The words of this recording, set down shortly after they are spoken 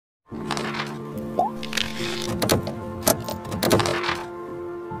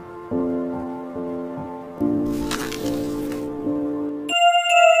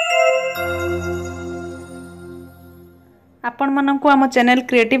आपण मानक आम चैनल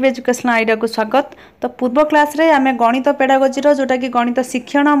क्रिएटिव एजुकेशन आइडिया को स्वागत। तो पूर्व क्लास रे आमे गणित पेडागोजी रो जोटा कि गणित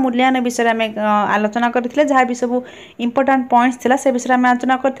शिक्षण मूल्यांकन विषय आमे आलोचना करथिले। जहाँ भी सब इंपोर्टेंट पॉइंट्स थिला से विषय आमे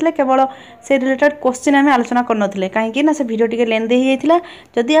आलोचना करथिले। केवल से रिलेटेड क्वेश्चन आमे आलोचना करनथिले काहेकि ना से वीडियो टिके लेंदी ही हेतिला।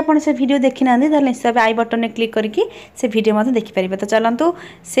 जदि आपण से वीडियो देखि नांदी ताले निश्चय आई बटन ने क्लिक करके से वीडियो मध्ये देखि परिबे। तो चलंतु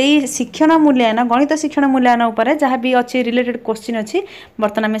सेही शिक्षण मूल्यांकन गणित शिक्षण मूल्यांकन ऊपर जहाँ भी अच्छी रिलेटेड क्वेश्चन अच्छी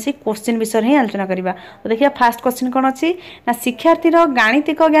बर्तमान आमे से क्वेश्चन विषय ही आलोचना करबा। तो देखिया फास्ट क्वेश्चन कोन अछि ना शिक्षार्थीर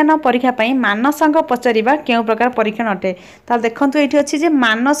गाणितिक ज्ञान परीक्षा पई मानसांक पचारिबा केउ प्रकार परीक्षण अटे। ताल देखंतु एठी अछि जे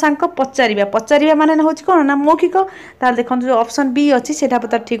मानसांक पचारिबा पचारिबा माने ना होछि कोन ना मौखिक। ताल देखंतु जो ऑप्शन बी अछि सेटा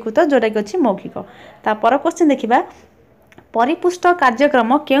पता ठीक उत्तर जोटा कि अछि मौखिक। ता पर क्वेश्चन देखिबा परिपुष्ट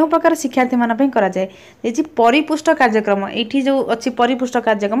कार्यक्रम केउ प्रकार शिक्षार्थी मान पई करा जाय। ए जी परिपुष्ट कार्यक्रम एठी जो अछि परिपुष्ट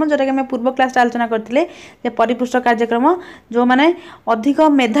कार्यक्रम जोटा कि हम पूर्व क्लास आलोचना करथिले जे परिपुष्ट कार्यक्रम जो माने अधिक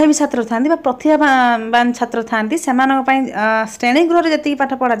मेधावी छात्र थांदी बा प्रतिभावान छात्र थांदी सेमान पई श्रेणी गृह रे जति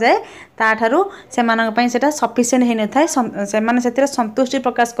पाठ पढा जाय ता थारु सेमान पई सेटा सफिशिएंट हे न थाय। सेमान सेतिर संतुष्टि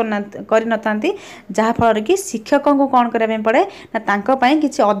प्रकाश करि न थांती जहा फल कि शिक्षकों को कोन करे पड़े ना तांको पई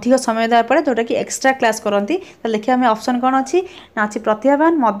किछि अधिक समय दे पड़े जोटा कि एक्स्ट्रा क्लास करंती। तो देखिए हम ऑप्शन कोन अछि ना अछि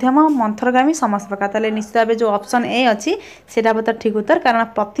प्रतिभावान मध्यम मंथरगामी समस्त प्रकार। ताले निश्चित भाबे जो ऑप्शन ए अछि सेटा बता ठीक उत्तर कारण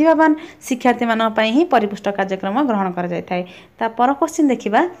प्रतिभावान शिक्षार्थी मान पई ही परिपुष्ट कार्यक्रम ग्रहण करा जाय थाय। ता पर क्वेश्चन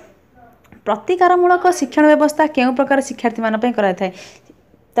देखिबा प्रतिकारमूलक शिक्षण व्यवस्था केउ प्रकार शिक्षार्थी मान पई करा थाय।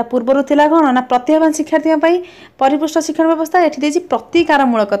 ता पूर्वरु थिला कोन ना प्रतिभावान शिक्षार्थी पई परिपुष्ट शिक्षण व्यवस्था एठी देछि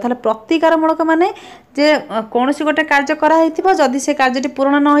प्रतिकारमूलक। ताले प्रतिकारमूलक माने जे कोनोसी गोटे कार्य करा हेतिबो जदि से कार्यटी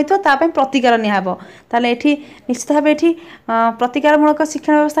पूर्ण न होइतो ता पई प्रतिकार निहाबो। ताले एठी निश्चित भाबे एठी प्रतिकारमूलक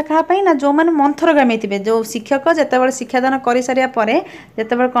शिक्षण व्यवस्था कहा पई ना जो माने मंथरगामी थिबे जो शिक्षक जेतेबेले शिक्षादान करि सारिया परे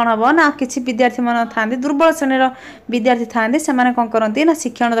जेतेबेले कोन हबो ना किछि विद्यार्थी मान थांदी दुर्बल श्रेणीर विद्यार्थी थांदी से माने कोन करंती ना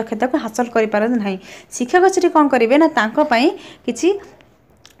शिक्षण दक्षता को हासिल करि पारन नाही। शिक्षक सेठी कोन करिवे ना तांको पई किछि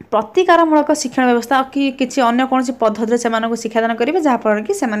प्रतिकारमूलक शिक्षण व्यवस्था कि किसी अन्य कौन पद्धति से शिक्षादान करेंगे जहाँफल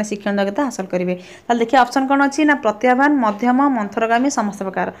कि से शिक्षण दक्षता हासिल करेंगे। ताल देखिए ऑप्शन कौन अच्छी ना प्रतिभावान मध्यम मंथरगामी समस्त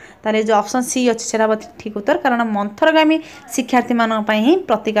प्रकार। ताले जो ऑप्शन सी अच्छी से ठीक उत्तर कारण मंथरगामी शिक्षार्थी मान ही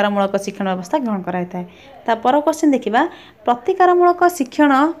प्रतिकारमूलक शिक्षण व्यवस्था ग्रहण कराई थाए। ता पर क्वेश्चन देखिबा प्रतिकारमूलक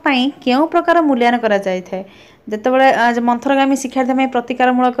शिक्षण पई केउ प्रकार मूल्यांकन करा जाय थाए। जेतेबेले मंथरगामी शिक्षार्थी में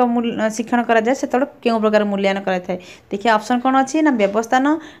प्रतिकारमूलक शिक्षण करा जाय सेतेबेले केउ प्रकार मूल्यांकन करा थाए। देखिए ऑप्शन कौन अच्छी ना व्यवस्थान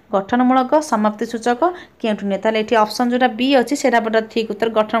गठनमूलक समाप्ति सूचक केउठु ने। ताले एठी ऑप्शन जोटा बी अछि सेटा बटा ठीक उत्तर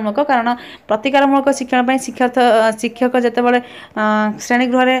गठनमूलक कारण प्रतिकारमूलक शिक्षण पई शिक्षक जेतेबेले श्रेणी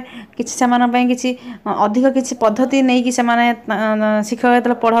गृह रे किछि समान पई किछि अधिक किछि पद्धति नै कि समान शिक्षक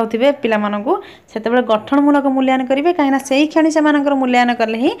जेतेबेले पढाउथिबे पिला मानकु सेतेबेले गठनमूलक मूल्यांकन करिवे काहेना सेही क्षणी सेमानकर मूल्यांकन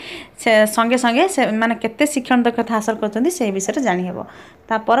करले ही संगे संगे से माने केते शिक्षण दक्षता हासिल करछन्ती से विषय जानि हेबो।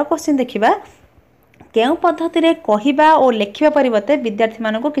 ता पर क्वेश्चन देखिबा केउ पद्धति रे कहिबा और लेखिबा परिवर्ते विद्यार्थी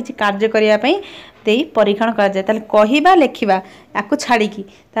मानको किछि कार्य करिया पई देई परीक्षण करा जाय। ताले कहिबा लेखिबा याकु छाड़ी की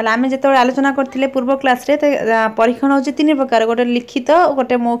ताले आमे जेतोले आलोचना करथिले पूर्व क्लास रे परीक्षण होछि तीन प्रकार गोटे लिखित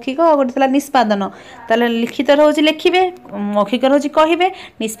गोटे मौखिक और गोटे तला निष्पादन। ताले लिखित होछि लेखिबे मौखिक होछि कहिबे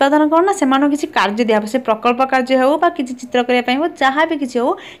निष्पादन कोन ना सेमानो किछि कार्य दिया से प्रकल्प कार्य हो बा किछि चित्र करिया पई हो जहाँ भी किछि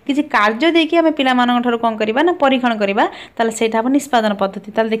हो किछि कार्य देकी आमे पिला मानन ठरो कोन करिबा ना परीक्षण करिबा ताले सेटा हो निष्पादन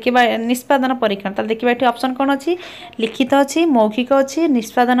पद्धति। ताले देखिबा निष्पादन परीक्षण ताले देखिबा एठी ऑप्शन कोन अछि लिखित अछि मौखिक अछि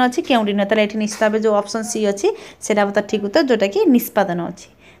निष्पादन अछि केउडी न। ताले एठी निष्पादन जो ऑप्शन सी अच्छी सेटा बता ठीक उत्तर जोटा कि निष्पादन अच्छी।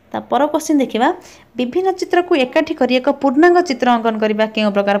 ता पर क्वेश्चन देखिबा विभिन्न चित्र को एकाठी करी एक पूर्णांग चित्र अंकन करबा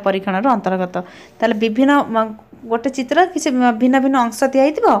केउ प्रकार परीक्षण रो अंतर्गत। ताले विभिन्न गोटे चित्र किसी भिन्न भिन्न अंश दिया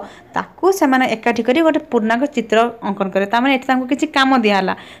हितबो ताकू से माने एकाठी करी गोटे पूर्णांग चित्र अंकन करे ता माने एठी तांको किछि काम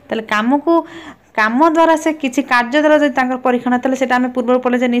दियाला। ताले काम द्वारा से किसी कार्य द्वारा जब तांकर परीक्षण ताले सेटा हमें पूर्व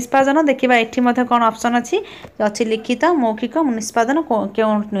पड़े जे निष्पादन देखिबा एठी मध्ये कोन ऑप्शन अछि लिखित मौखिक निष्पादन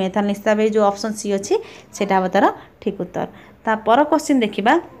केउ नुए ताले निस्ताबे जो ऑप्शन सी अछि सेटा बतार ठीक उत्तर। ता पर क्वेश्चन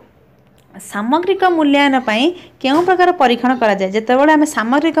देखिबा सामग्रिक मूल्यांकन पई केउ प्रकार परीक्षण करा जाय। जेतेबेले हमें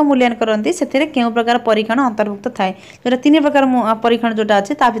सामग्रिक मूल्यांकन करंती सेथिरे केउ प्रकार परीक्षण अंतर्भुक्त थाए। जोटा तीन प्रकार परीक्षण जोटा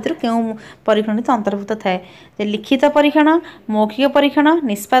अछि ता भितर केउ परीक्षण अंतर्भुक्त थाए जे लिखित परीक्षण मौखिक परीक्षण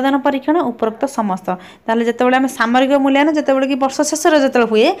निष्पादन परीक्षण उपरोक्त समस्त। ताले जेतेबेले हमें सामग्रिक मूल्यांकन जेतेबेले कि वर्ष शेष रे जेतेबेले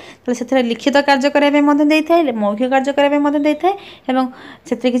हुए ताले सेथिरे लिखित कार्य करिया पे मध्ये देई थाए मौखिक कार्य करिया पे मध्ये देई थाए एवं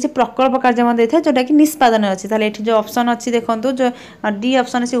सेथिरे किछि प्रकल्प कार्य मध्ये देई थाए जोटा कि निष्पादन अछि। ताले एठी जो ऑप्शन अछि देखंतु जो डी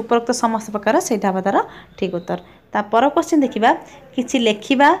ऑप्शन अछि उपरोक्त समस्त प्रकार सेटा बतार ठीक उत्तर। ता पर क्वेश्चन देखिबा किछि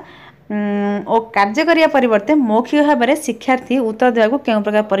लेखिबा ओ कार्य करिया परिवर्ते मौखिक भाव में शिक्षार्थी उत्तर देवाक केउ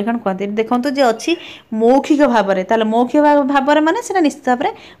प्रकार परीक्षण कहते देखंतु जे अछि मौखिक भाव में। ताले मौखिक भाव में माने सेटा निश्चित भाव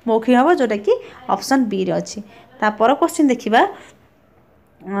में मौखिक भाव जोटा कि ऑप्शन बी रे अछि। ता पर क्वेश्चन देखिबा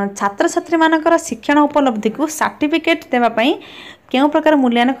छात्र छात्री मानकर शिक्षण उपलब्धि को सर्टिफिकेट देवाई क्यों प्रकार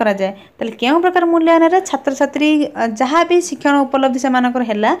मूल्यांकन करा जाए ताले क्यों प्रकार मूल्यांकन रे छात्र छात्री जहाँ भी शिक्षण उपलब्धि से मानकर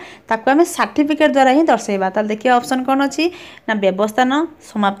हैला ताको आमे सर्टिफिकेट द्वारा ही दर्शाइबा। ताले देखिए ऑप्शन कौन अछि ना व्यवस्थान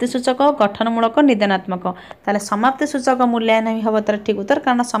समाप्ति सूचक गठनमूलक निदानात्मक। ताले समाप्ति सूचक मूल्यांकन ही हबो तार ठीक उत्तर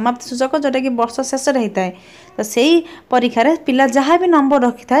कारण समाप्ति सूचक जोटा कि वर्ष शेष रे हिताय तो सेही परीक्षा रे पिला जहाँ भी नंबर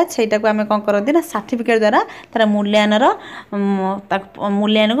रखि थाए सेटा को आमे कोन करंती ना सर्टिफिकेट द्वारा तार मूल्यांकन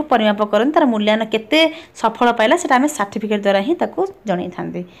को परिमाप करन तार मूल्यांकन केते सफल पाइला सेटा आमे सर्टिफिकेट द्वारा ही ताको जणै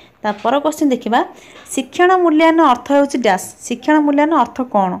थांती। ता पर क्वेश्चन देखिबा शिक्षण मूल्यांकन अर्थ होउची डैश शिक्षण मूल्यांकन अर्थ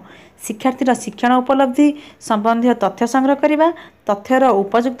कोन शिक्षार्थीर शिक्षण उपलब्धि संबंधी तथ्य संग्रह करबा तथ्यर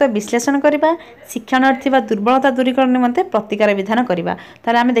उपयुक्त विश्लेषण करबा शिक्षण थिबा दुर्बलता दूरीकरण निमंते प्रतिकार विधान करबा।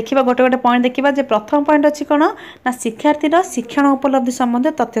 ताले आमे देखिबा गोटे गोटे पॉइंट देखिबा जे प्रथम पॉइंट अछि कोन ना शिक्षार्थीर शिक्षण उपलब्धि संबंधी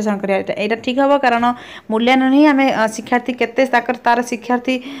तथ्य संग्रह करबा एटा ठीक हबो कारण मूल्यांकन ही आमे शिक्षार्थी केते तार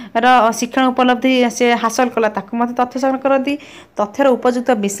शिक्षार्थी र शिक्षण उपलब्धि से हासिल कला ताको मते तथ्य संग्रह करंती तथ्यर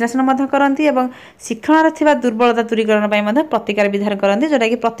उपयुक्त विश्लेषण मते करंती एवं शिक्षण थिबा दुर्बलता दूरीकरण पय मते प्रतिकार विधान करंती जोटा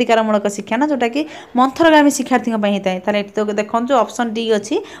कि प्रतिकारमूलक शिक्षण जोटा कि मंथरगामी शिक्षार्थी पय हिताय। ताले एटी तो देखन जो ऑप्शन डी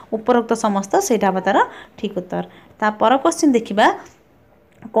अछि उपरोक्त समस्त सेटा तार ठीक उत्तर। ता पर क्वेश्चन देखिबा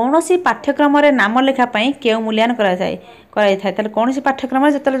कौनसी पाठ्यक्रम रे नाम लेखा पई केउ मूल्यांकन करा जाय ताले कौनसी पाठ्यक्रम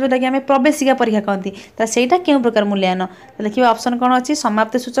रे जतले जोटा कि हमें प्रवेशिका परीक्षा कहंती ता सेटा केउ प्रकार मूल्यांकन तो देखिबा ऑप्शन कोन अछि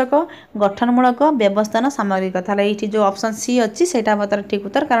समाप्ति सूचक गठनमूलक व्यवस्थान सामग्रिक। ताले एठी जो ऑप्शन सी अछि सेटा तार ठीक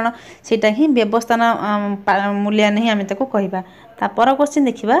उत्तर कारण सेटा ही व्यवस्थान मूल्यांकन ही हमें ताको कहिबा। ता पर क्वेश्चन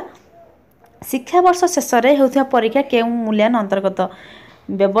देखिबा शिक्षा वर्ष शेष रे हेउथिया परीक्षा केउ मूल्यांकन अंतर्गत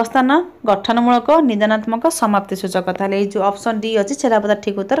व्यवस्थान गठनमूलक निदानात्मक समाप्ति सूचक। ताले जो ऑप्शन डी अछि सेटा बता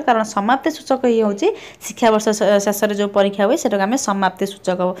ठीक उत्तर कारण समाप्ति सूचक ही होछि शिक्षा वर्ष शेष रे जो परीक्षा होय सेटा हमें समाप्ति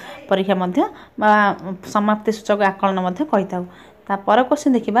सूचक परीक्षा मध्य समाप्ति सूचक आकलन मध्य कहिताउ। ता पर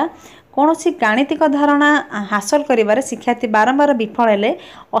क्वेश्चन देखिबा कौनसी गाणितिक धारणा हासिल करिबारे शिक्षार्थी बारंबार विफल हेले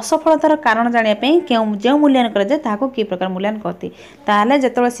असफलतार कारण जानिया पई जो मूल्यांकन करे ताको की प्रकार मूल्यांकन करती ताले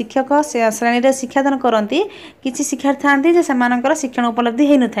जेतबे शिक्षक श्रेणी रे शिक्षादान करंती किछि शिक्षार्थी थांती जे समानकर शिक्षण उपलब्धि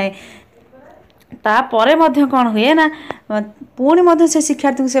हेइ न थाए तापरे मध्य कौन हुए ना पुणी मध्य से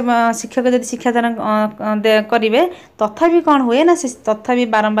शिक्षार्थी से शिक्षक जब शिक्षादान करेंगे तथापि कौन हुए ना तथापि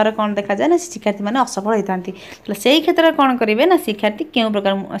बारंबार कौन देखा जाए ना शिक्षार्थी मैंने असफल होता से क्षेत्र में कौन करेंगे ना शिक्षार्थी क्यों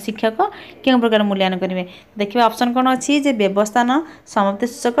प्रकार शिक्षक क्यों प्रकार मूल्यांकन करेंगे देखिए ऑप्शन कौन अच्छी जे व्यवस्थान समाप्ति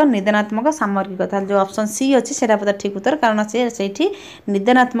सूचक निदानात्मक सामग्रिक जो ऑप्शन सी अच्छी से पता ठीक उत्तर कारण से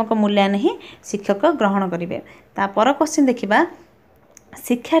निदानात्मक मूल्यांकन ही शिक्षक ग्रहण करेंगे। तापर क्वेश्चन देखिबा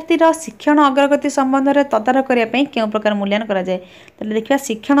शिक्षार्थीर शिक्षण अग्रगति संबंध में तदारख करने क्यों प्रकार मूल्यांकन करा जाए ताले देखिए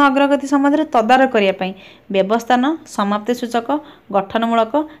शिक्षण अग्रगति संबंध में तदारख करने व्यवस्थान समाप्ति सूचक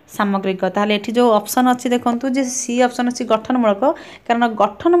गठनमूलक सामग्रिक। ताले एठी जो ऑप्शन अच्छी देखंतु जे सी ऑप्शन अच्छी गठनमूलक कारण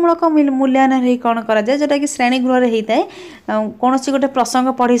गठनमूलक मूल्यांकन ही कौन करा जाए जोटा कि श्रेणी गृह रे होता है कौन सी गोटे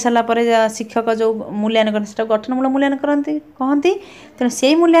प्रसंग पढ़ी सारा पर शिक्षक जो मूल्यांकन करते गठनमूलक मूल्यांकन करती कहती तेणु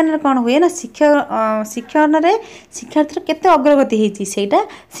से मूल्यांकन कौन हुए ना शिक्षण में शिक्षार्थी केते अग्रगति होती सेटा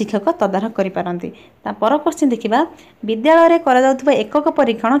शिक्षक तदारख करि पारंती। ता पर क्वेश्चन देखिबा विद्यालय रे करा जाउथबा एकक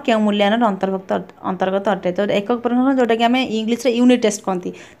परीक्षण केउ मूल्यांकन अंतर्गत अटे तो एकक परीक्षण जोटा कि हमें इंग्लिश रे यूनिट टेस्ट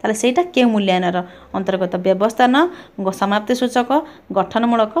कहती ताले सेटा केउ मूल्यांकन अंतर्गत व्यवस्थान समाप्ति सूचक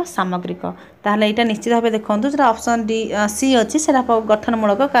गठनमूलक सामग्रिक। ताहले एटा निश्चित भाव देखंतु जेटा ऑप्शन डी सी अछि सेटा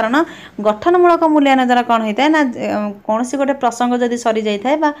गठनमूलक कारण गठनमूलक मूल्यांकन द्वारा कोन होइता ना कोनोसी गोटे प्रसंग जदि सरी जाय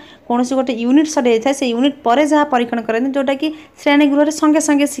थाए बा कोनोसी गोटे यूनिट सरी जाय थाए से यूनिट परे जहा परीक्षण करन जोटा कि श्रेणी गृह रे संगे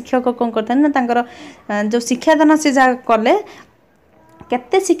संगे शिक्षक कोन करथन ना तांकर जो शिक्षादान से जहा कले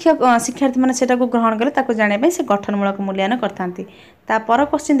केते शिक्षक शिक्षार्थी माने सेटा को ग्रहण करे ताको जाने पे से गठनमूलक मूल्यांकन करथांती। ता पर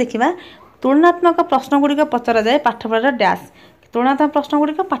क्वेश्चन देखिबा तुलनात्मक प्रश्न गुडी को पचरा जाए पाठपढ़ा डैश तुलनात्मक प्रश्न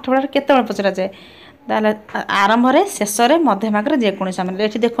गुडी को पाठपढ़ा केते पचरा जाए ताले आरंभ रे शेष रे मध्य भाग रे जे कोनी समय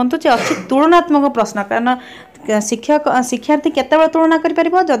एठी देखंतु जे अछि तुलनात्मक प्रश्न कारण शिक्षार्थी केते तुलना करि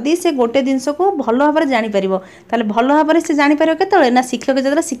परिबो जदि से गोटे जिंस को भलो भाबरे जानि परिबो ताले भलो भाबरे से जानि परिबो केते ना शिक्षक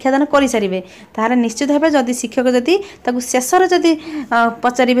जदि शिक्षादान करि सारिबे तारे निश्चित भाबे जदि शिक्षक जदि ताकु शेष रे जदि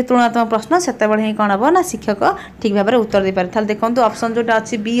पचारिबे तुलनात्मक प्रश्न सेते बेले ही कोन हबो ना शिक्षक ठीक भाबरे उत्तर दे पारे ताले देखंतु ऑप्शन जोटा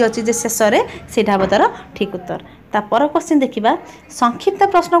अछि बी अछि जे शेष रे सेटा हबो तार ठीक उत्तर। ता पर क्वेश्चन देखिबा संक्षिप्त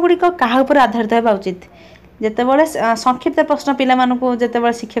प्रश्न गुडी को काहा ऊपर आधारित हेबा उचित जेतेबेले संक्षिप्त प्रश्न पिला मानकु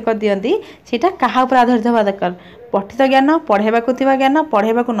जेतेबेले शिक्षक दियंती सेटा काहा ऊपर आधारित हेबा दरकार पठित ज्ञान पढ़ेबाकु थिबा ज्ञान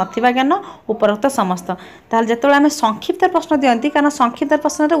पढ़ेबाकु नथिबा ज्ञान उपरोक्त समस्त ताल जेतेबेले आमे संक्षिप्त प्रश्न दियंती कारण संक्षिप्त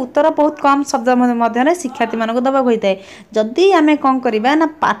प्रश्न रे उत्तर बहुत कम शब्द मध्य रे शिक्षार्थी मानकु दबा होइताय जदि आमे कोन करबा ना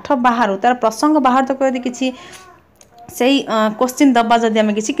पाठ बाहर तार प्रसंग बाहर तक यदि किछि सेही क्वेश्चन दबा जदि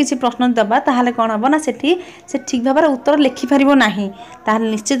आम किसी प्रश्न दबा ताहले कौन हम ना से ठीक भाव उत्तर लिखिपर ना ताहले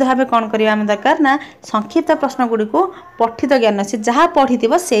निश्चित भाव कौन करवा आम दरकार ना संक्षिप्त प्रश्न गुड़ी को पठित ज्ञान से जहाँ पढ़ी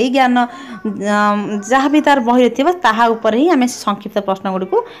से ज्ञान जहाँ भी तार बही थी तापर ही आम संक्षिप्त प्रश्न गुड़ी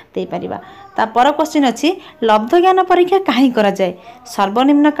को देपर। तापर क्वेश्चन अच्छी लब्ध ज्ञान परीक्षा कहीं करा जाए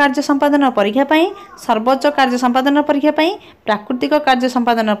सर्वनिम्न कार्य संपादन परीक्षा सर्वोच्च कार्य संपादन परीक्षा प्राकृतिक कार्य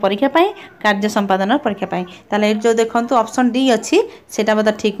संपादन परीक्षा कार्य संपादन परीक्षा ताले जो देखो ऑप्शन डी अच्छी सेटा बोध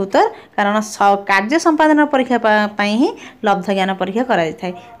ठीक उत्तर कारण कार्य संपादन परीक्षा ही लब्ध ज्ञान परीक्षा करा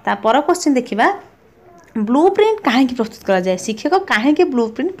जाए। तापर क्वेश्चन देखिबा ब्लूप्रिंट कहीं प्रस्तुत करा जाए शिक्षक कहीं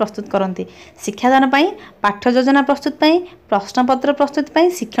ब्लूप्रिंट प्रस्तुत करती शिक्षादान पाठ योजना प्रस्तुत प्रश्नपत्र प्रस्तुत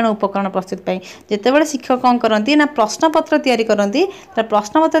शिक्षण उपकरण प्रस्तुत जितेबाला शिक्षक कौन करती ना प्रश्नपत्र तैयारी करती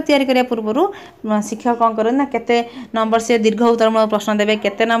प्रश्नपत्र तैयारी करने पूर्व शिक्षक कौन करते ना केते नंबर से दीर्घ उत्तरमूलक प्रश्न देवे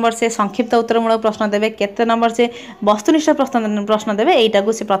केते नंबर से संक्षिप्त उत्तरमूलक प्रश्न देवे केते नंबर से वस्तुनिष्ठ प्रश्न देवे यहीटा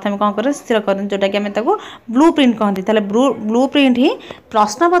को प्रथम कौन कर स्थिर करते जोटा कि ब्लूप्रिंट कहते ब्लूप्रिंट ही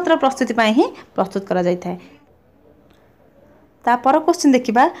प्रश्नपत्र प्रस्तुति ही प्रस्तुत करा जाए। तापर क्वेश्चन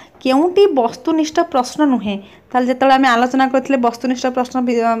देखिबा केउंटी वस्तुनिष्ठ प्रश्न नुहे ताल जो आम आलोचना करते वस्तुनिष्ठ प्रश्न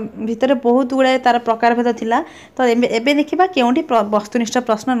भितर बहुत गुड़ाए तार प्रकारभेद थिला तो एबे देखिबा केउंटी वस्तुनिष्ठ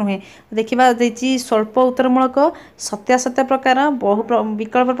प्रश्न नुहे देखिबा देछि स्वल्प उत्तरमूलक सत्यासत्य प्रकार बहु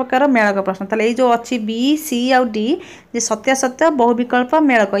विकल्प प्रकार मेलक प्रश्न ताले ये जो अच्छी बी सी आउ डी जे सत्यासत्य बहु विकल्प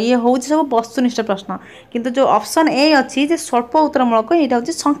मेलक ये हूँ सब वस्तुनिष्ठ प्रश्न किंतु जो ऑप्शन ए अच्छी जे स्वल्प उत्तरमूलक यहाँ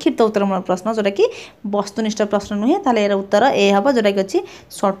हूँ संक्षिप्त उत्तरमूलक प्रश्न जोटा कि वस्तुनिष्ठ प्रश्न नुहे ताले यार उत्तर ए हम जोटा कि अच्छी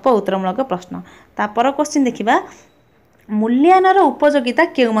स्वल्प उत्तरमूलक प्रश्न। तापर क्वेश्चन देखिबा मूल्यायनर उपयोगिता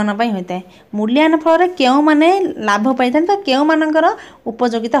केउ मान पई होता है मूल्यायन फल केउ माने लाभ पाई था केउ मानकर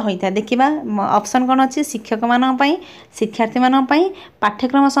उपयोगिता होता है देखिबा ऑप्शन कौन अच्छी शिक्षक मान पई शिक्षार्थी मान पई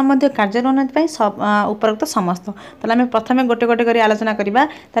पाठ्यक्रम संबंधी कार्य उन्नति पई उपरोक्त समस्त ताले आम प्रथम गोटे गोटे कर आलोचना करबा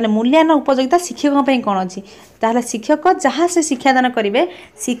ताले मूल्यायन उपयोगिता शिक्षक पई कौन अच्छी ताले शिक्षक जहाँ से शिक्षादान करेंगे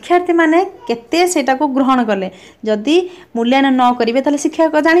शिक्षार्थी माने केते सेटा को ग्रहण कले जदि मूल्यायन न करेंगे ताले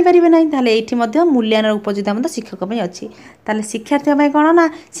शिक्षक जानी पारिबे नहीं ताले एठी मध्ये मूल्यायन उपयोगिता मध्ये शिक्षक पई अच्छी ताले शिक्षार्थी कौन ना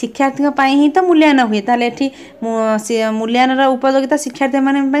शिक्षार्थी ही तो मूल्यायन हुए ताले एठी मूल्यायनर उपयोगिता शिक्षार्थी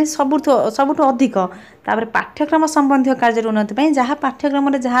माने सबुठ अधिक तापर पाठ्यक्रम संबंधी कार्य उन्नति जहाँ पाठ्यक्रम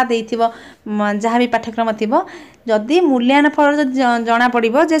जहाँ जहाँ भी पाठ्यक्रम थी जदि मूल्यायन फल जना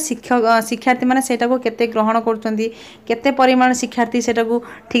पड़ो जे शिक्षार्थी मैंने सेटा को केते ग्रहण करते परिमाण शिक्षार्थी सेटा को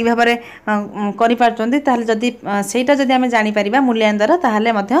ठीक भाव में जदि सेटा जदि आम जापर मूल्यायन द्वारा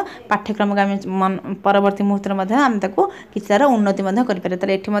ताहले पाठ्यक्रम को आम परवर्ती मुहूर्त आम किसी तार उन्नति करें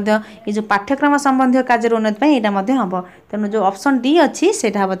ये जो पाठ्यक्रम संबंधी कार्य उन्नति यहाँ हम तेणु जो ऑप्शन डी अच्छी से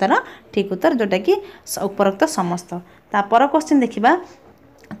हम तार ठीक उत्तर जोटा कि उपरोक्त समस्त। तापर क्वेश्चन देखिबा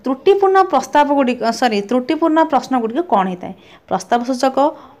त्रुटिपूर्ण प्रस्ताव गुड़िक त्रुटिपूर्ण प्रश्न गुड़िक कौन होता है प्रस्ताव सूचक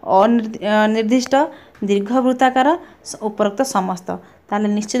अनिर्दिष्ट दीर्घवृत्ताकार उपरोक्त समस्त ताले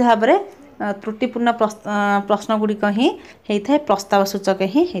निश्चित भाव में त्रुटिपूर्ण प्रश्न गुड़िक ही होता है प्रस्ताव सूचक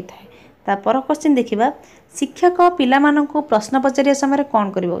ही होता है। तापर क्वेश्चन देखिबा शिक्षक पिलामानंकु प्रश्न पचारिया समय कौन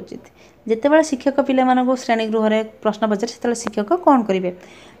करबा उचित जितेबाला शिक्षक पिलामानंकु श्रेणी गृह रे प्रश्न पचारे सेतेबाला शिक्षक कौन करेंगे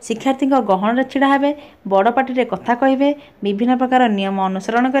शिक्षार्थी गहन रे छिड़ा हेबे बड़ पार्टी रे कथा कहिबे विभिन्न प्रकार नियम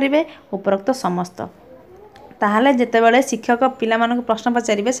अनुसरण करेंगे उपरोक्त समस्त ताहले जितेबाला शिक्षक पिलामानंकु प्रश्न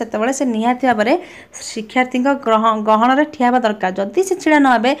पचारे सेतेबाला से निहाती भाव में शिक्षार्थी गहन रे ठिया दरकार जदि से छिड़ा न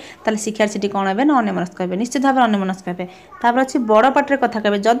हेबे ताले शिक्षार्थी कौन हेबे ना अन्यमनस्क हेबे निश्चित भाव में अन्यमनस्क हेबे। तापर अच्छी बड़ पार्टी कथा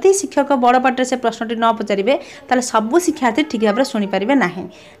कहबे जदि शिक्षक बड़ पार्टी से प्रश्नटी न पचारे ताले सबु शिक्षार्थी ठीक भाव में शुणी पारे ना।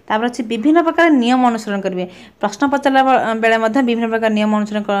 तापर अच्छी विभिन्न प्रकार नियम अनुसरण करेंगे प्रश्न पचारा बेले विभिन्न प्रकार नियम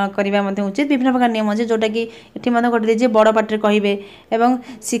अनुसरण करने उचित विभिन्न प्रकार नियम अच्छे जोटा कि ये गोटे दीजिए बड़ पार्टी कहे और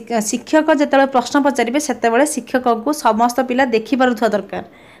शिक्षक जो प्रश्न पचारे से शिक्षक को समस्त पिला देखिपा दरकार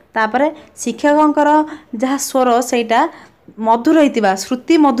तापर शिक्षकर जहाँ स्वर सेटा मधुर होता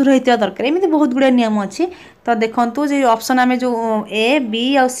श्रुति मधुर होता दरकार एमती बहुत गुड़े नियम अच्छी तो देखो जो ऑप्शन आम जो ए बी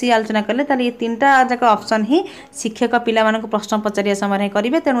आ सी आलोचना कले ये तीनटा जाक ऑप्शन ही शिक्षक पिला प्रश्न पचारिया समय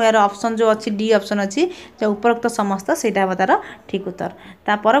करेंगे तेणु यार ऑप्शन जो अच्छी डी ऑप्शन अच्छी जो उपरोक्त समस्त से तार ठीक उत्तर।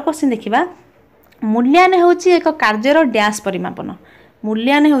 तापर क्वेश्चन देखिबा मूल्यायन होची एक कार्यर डैश परिमापन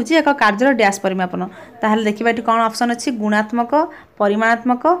मूल्यायन होची एक कार्यर डैश परिमापन ताहले देखिबा एटी कौन ऑप्शन अच्छी गुणात्मक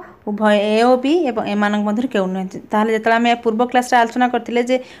परिमाणात्मक उभय ए और बी एवं एमानक मध्य केउ नुहे ताहले जेतले आमे पूर्व क्लास रे आलोचना करथिले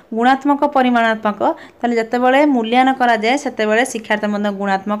जे गुणात्मक परिमाणात्मक ताहले जेतेबेले मूल्यांकन करा जाय सेतेबेले शिक्षार्थ मध्य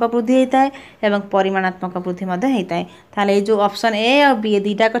गुणात्मक वृद्धि होता है एवं परिमाणात्मक वृद्धि मध्य होता है ताहले जो ऑप्शन ए और बी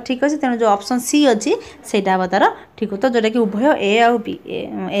दुईटा को ठीक अछि तेनु जो ऑप्शन सी अछि सेटा बतार ठीक उत्तर जोटा कि उभय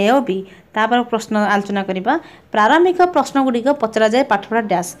ए और बी तापर प्रश्न आलोचना करबा प्रारंभिक प्रश्न गुडी को पचरा जाय पाठपढ़ा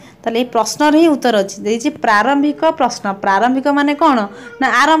डैश ताले ए प्रश्न रे उत्तर अछि देछि प्रारंभिक प्रश्न प्रारंभिक माने कोन ना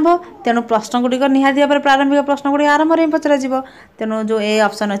आरंभ तेनु प्रश्न गुडी को निहाती भाबरे प्रारंभिक प्रश्न गुडी आरंभ रे पचरा जिवो तेनु जो ए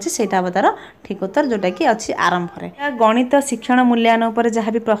ऑप्शन अछि सेटा बतार ठीक उत्तर जोटा कि अछि आरंभ रे गणित शिक्षण मूल्यांकन ऊपर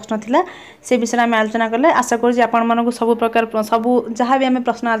जहाँ भी प्रश्न थिला से विषय में आलोचना करले आशा करू जे आपण मानको सब प्रकार सब जहाँ भी आमे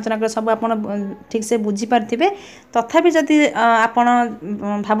प्रश्न आलोचना कर सब आपण ठीक से बुझी पारथिबे तथापि जदि आपण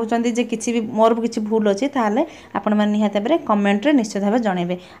भाबुचंदी जे किछि भी मोर किछि भूल अछि ताहाले आपण मन निहाते बरे कमेंट रे निश्चित भाबे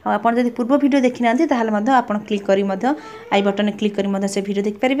जणेबे आ आपण जदि पूर्व वीडियो देखि नांती ताहाले मध्य आपण क्लिक करी मध्य आई बटन क्लिक करी मध्य से वीडियो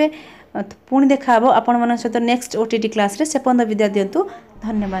देख परिबे पुणी देखा हबो आपण मन सहित नेक्स्ट ओटीटी क्लास रे से पन्द विद्या दियंतु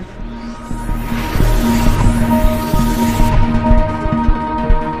धन्यवाद।